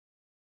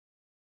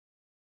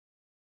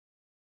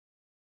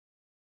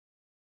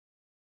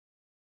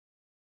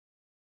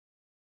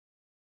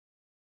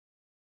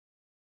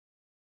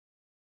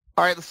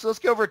All right, let's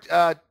go over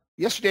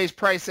yesterday's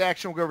price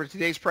action. We'll go over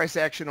today's price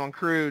action on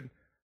crude.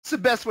 It's the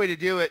best way to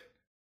do it.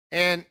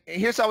 And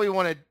here's how we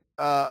want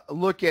to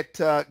look at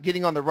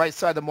getting on the right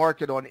side of the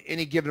market on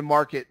any given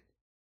market.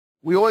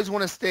 We always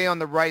want to stay on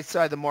the right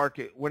side of the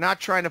market. We're not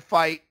trying to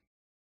fight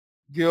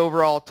the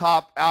overall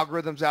top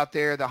algorithms out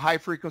there, the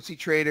high-frequency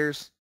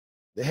traders,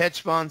 the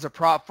hedge funds, the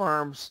prop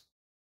firms.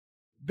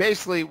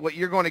 Basically, what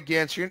you're going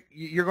against,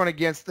 you're going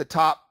against the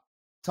top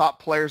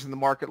players in the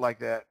market like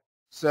that.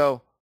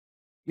 So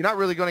you're not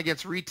really going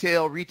against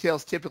retail.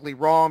 Retail's typically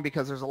wrong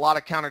because there's a lot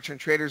of counter-trend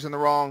traders in the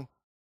wrong.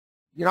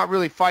 You're not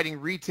really fighting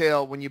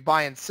retail when you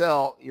buy and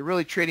sell. You're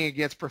really trading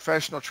against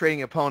professional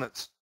trading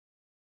opponents.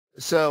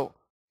 So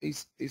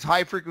these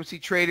high-frequency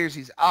traders,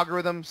 these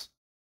algorithms,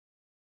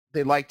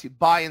 they like to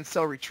buy and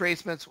sell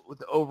retracements with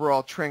the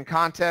overall trend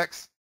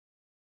context.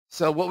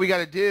 So what we got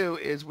to do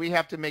is we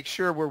have to make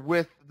sure we're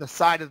with the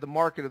side of the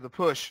market of the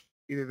push.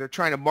 Either they're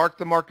trying to mark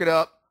the market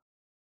up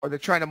or they're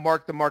trying to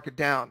mark the market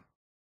down.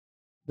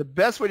 The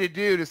best way to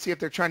do to see if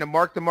they're trying to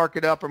mark the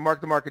market up or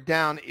mark the market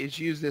down is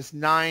use this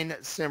 9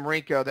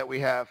 SymmRenko that we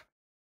have.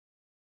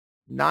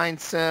 9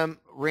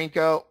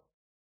 SymmRenko.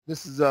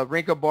 This is a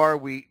Renko bar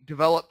we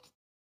developed.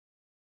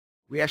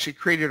 We actually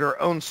created our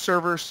own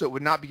server so it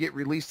would not get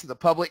released to the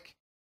public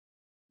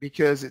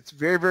because it's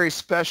very, very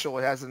special.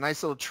 It has a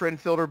nice little trend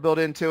filter built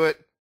into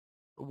it.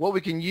 What we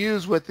can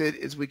use with it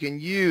is we can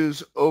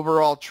use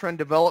overall trend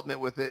development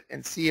with it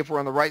and see if we're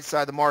on the right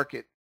side of the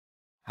market.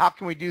 How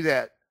can we do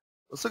that?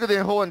 Let's look at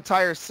the whole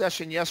entire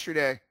session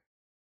yesterday.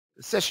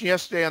 The session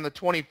yesterday on the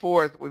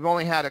 24th, we've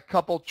only had a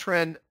couple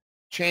trend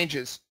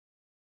changes.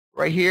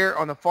 Right here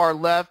on the far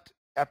left,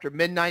 after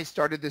midnight,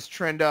 started this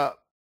trend up.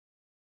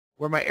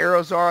 Where my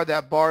arrows are,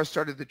 that bar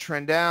started to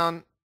trend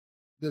down.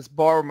 This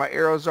bar where my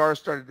arrows are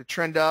started to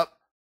trend up.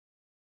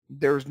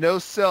 There was no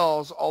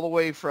sells all the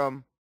way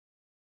from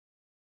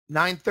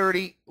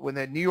 9:30 when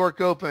the New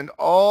York opened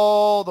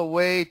all the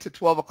way to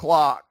 12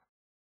 o'clock.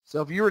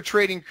 So if you were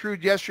trading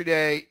crude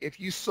yesterday, if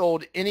you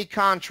sold any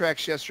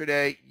contracts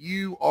yesterday,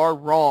 you are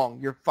wrong.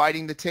 You're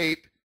fighting the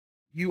tape.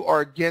 You are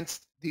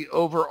against the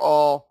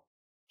overall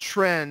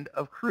trend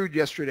of crude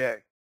yesterday.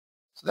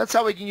 So that's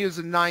how we can use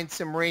the 9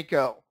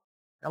 SymmRenko.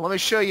 Now let me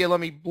show you, let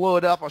me blow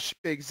it up. I'll show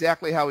you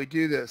exactly how we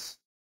do this.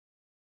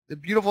 The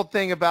beautiful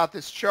thing about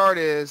this chart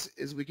is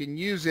we can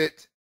use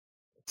it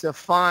to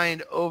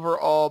find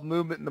overall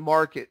movement in the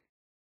market.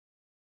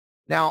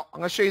 Now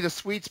I'm going to show you the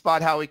sweet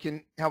spot, how we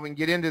can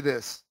get into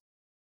this.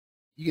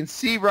 You can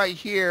see right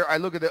here, I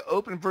look at the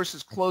open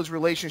versus close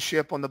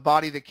relationship on the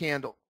body of the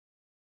candle.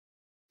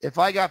 If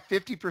I got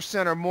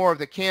 50% or more of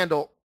the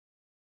candle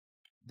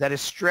that is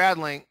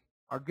straddling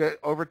or good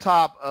over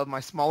top of my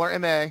smaller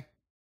MA,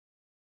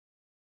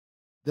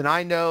 then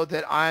I know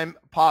that I'm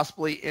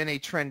possibly in a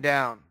trend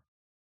down.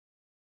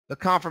 The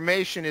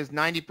confirmation is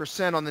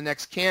 90% on the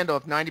next candle.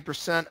 If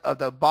 90% of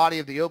the body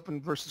of the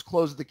open versus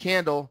close of the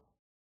candle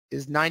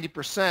is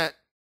 90%,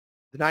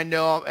 then I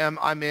know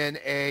I'm in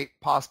a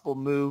possible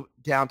move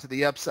down to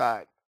the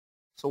upside.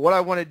 So what I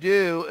want to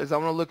do is I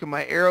want to look at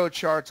my arrow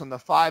charts on the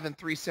 5 and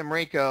 3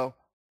 SymmRenko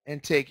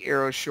and take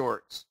arrow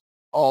shorts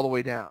all the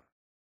way down.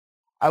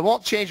 I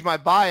won't change my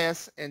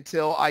bias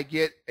until I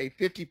get a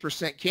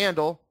 50%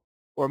 candle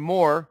or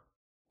more,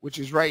 which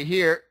is right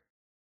here,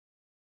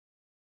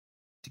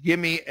 to give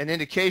me an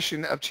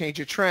indication of change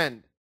of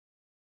trend.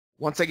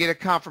 Once I get a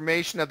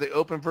confirmation of the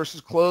open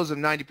versus close of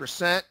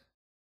 90%,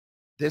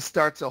 this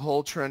starts a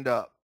whole trend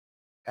up.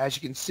 As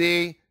you can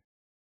see,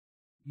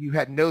 you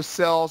had no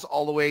sells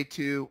all the way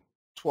to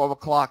 12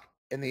 o'clock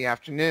in the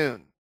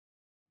afternoon.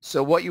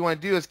 So what you want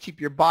to do is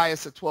keep your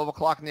bias at 12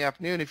 o'clock in the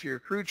afternoon if you're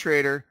a crude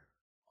trader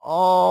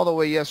all the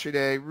way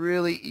yesterday.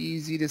 Really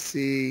easy to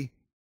see.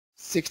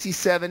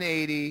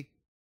 67.80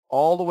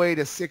 all the way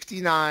to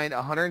 69,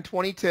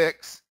 120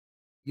 ticks.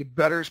 You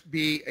better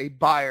be a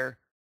buyer,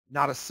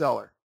 not a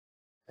seller.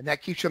 And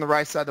that keeps you on the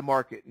right side of the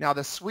market. Now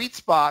the sweet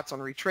spots on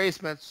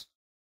retracements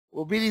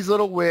will be these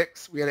little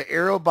wicks. We had an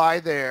arrow buy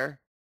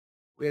there.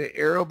 We had an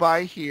arrow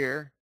buy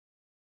here.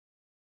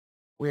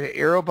 We had an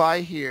arrow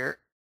buy here.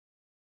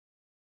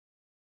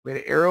 We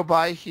had an arrow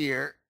buy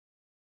here.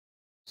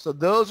 So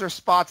those are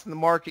spots in the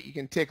market you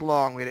can take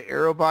long. We had an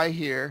arrow buy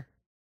here.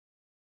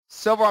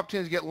 Several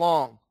opportunities to get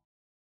long.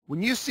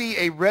 When you see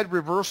a red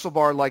reversal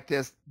bar like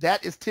this,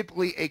 that is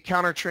typically a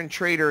counter trend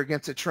trader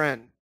against a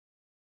trend.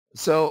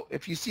 So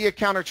if you see a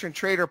counter trend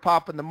trader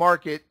pop in the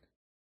market,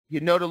 you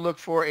know to look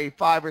for a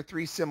 5 or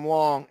 3 sim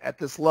long at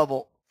this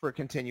level for a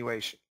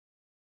continuation.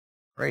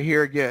 Right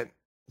here again.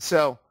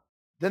 So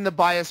then the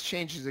bias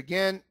changes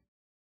again.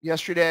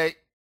 Yesterday,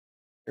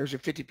 there's your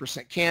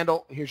 50%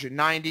 candle. Here's your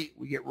 90.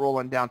 We get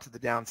rolling down to the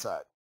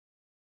downside.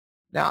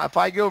 Now, if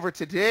I go over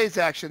to today's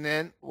action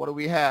then, what do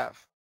we have?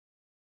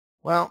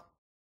 Well,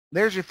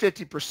 there's your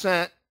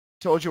 50%.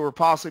 Told you we're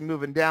possibly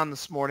moving down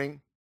this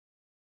morning.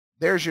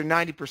 There's your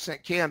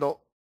 90% candle,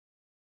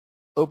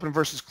 open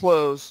versus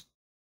close.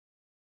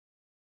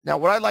 Now,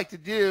 what I like to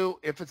do,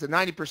 if it's a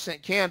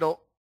 90%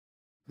 candle,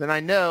 then I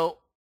know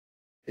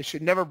it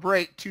should never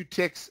break 2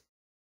 ticks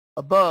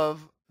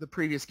above the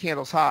previous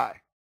candle's high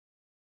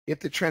if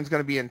the trend's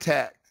going to be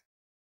intact.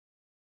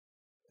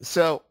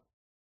 So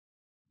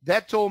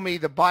that told me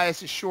the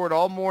bias is short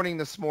all morning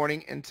this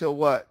morning until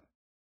what?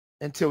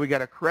 Until we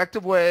got a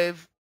corrective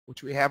wave,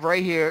 which we have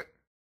right here.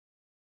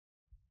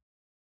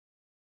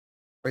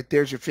 Right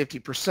there's your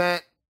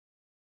 50%.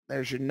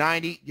 There's your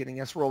 90,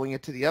 getting us rolling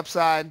it to the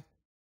upside.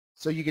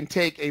 So you can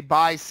take a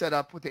buy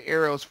setup with the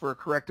arrows for a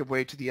corrective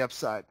wave to the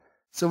upside.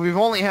 So we've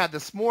only had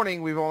this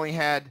morning, we've only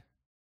had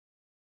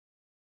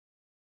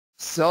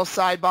sell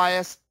side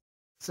bias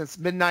since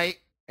midnight,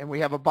 and we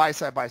have a buy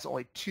side bias.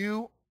 Only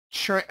 2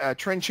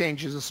 trend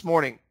changes this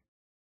morning,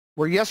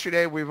 where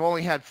yesterday we've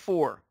only had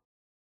 4.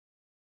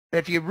 And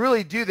if you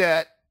really do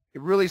that,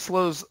 it really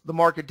slows the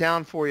market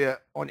down for you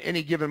on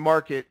any given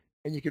market,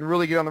 and you can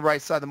really get on the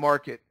right side of the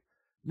market.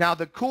 Now,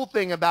 the cool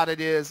thing about it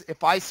is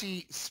if I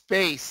see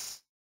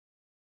space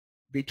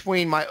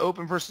between my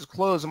open versus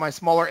close and my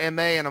smaller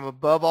MA and I'm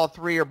above all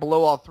 3 or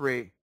below all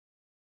 3,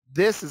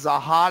 this is the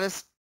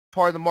hottest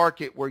part of the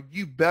market where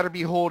you better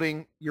be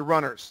holding your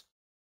runners.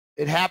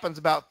 It happens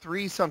about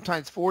 3,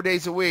 sometimes 4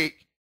 days a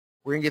week.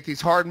 We're going to get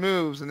these hard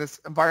moves in this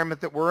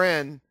environment that we're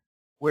in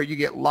where you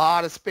get a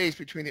lot of space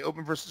between the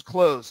open versus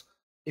close.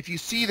 If you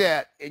see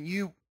that and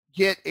you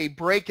get a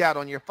breakout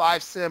on your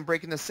 5 sim,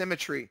 breaking the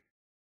symmetry,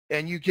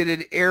 and you get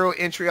an arrow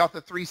entry off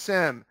the 3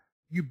 sim,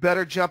 you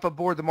better jump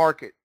aboard the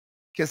market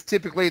because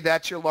typically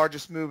that's your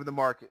largest move in the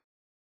market.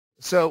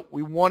 So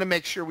we want to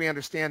make sure we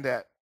understand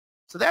that.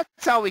 So that's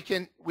how we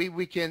can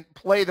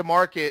play the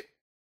market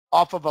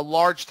off of a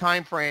large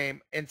time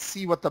frame and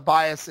see what the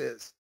bias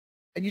is.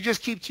 And you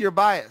just keep to your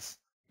bias.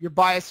 Your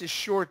bias is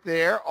short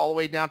there all the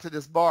way down to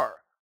this bar.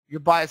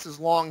 Your bias is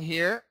long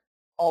here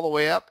all the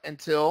way up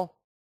until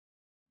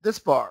this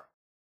bar.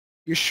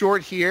 You're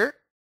short here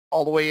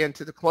all the way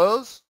into the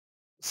close.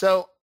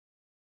 So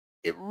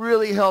it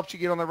really helps you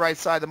get on the right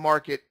side of the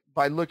market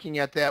by looking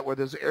at that where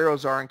those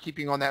arrows are and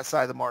keeping on that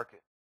side of the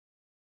market.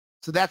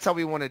 So that's how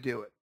we want to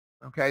do it.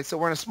 Okay, so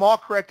we're in a small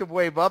corrective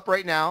wave up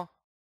right now.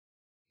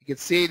 You can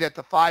see that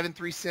the 5 and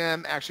 3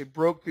 sim actually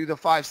broke through the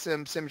 5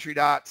 sim symmetry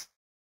dots,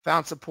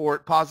 found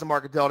support, positive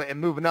market delta, and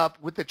moving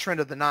up with the trend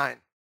of the 9.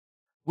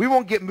 We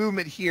won't get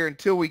movement here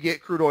until we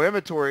get crude oil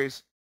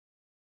inventories,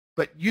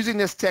 but using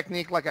this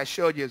technique like I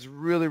showed you is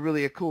really,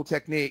 really a cool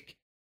technique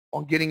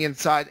on getting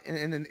inside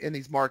in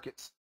these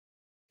markets.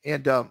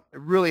 And it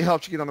really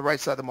helps you get on the right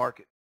side of the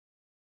market.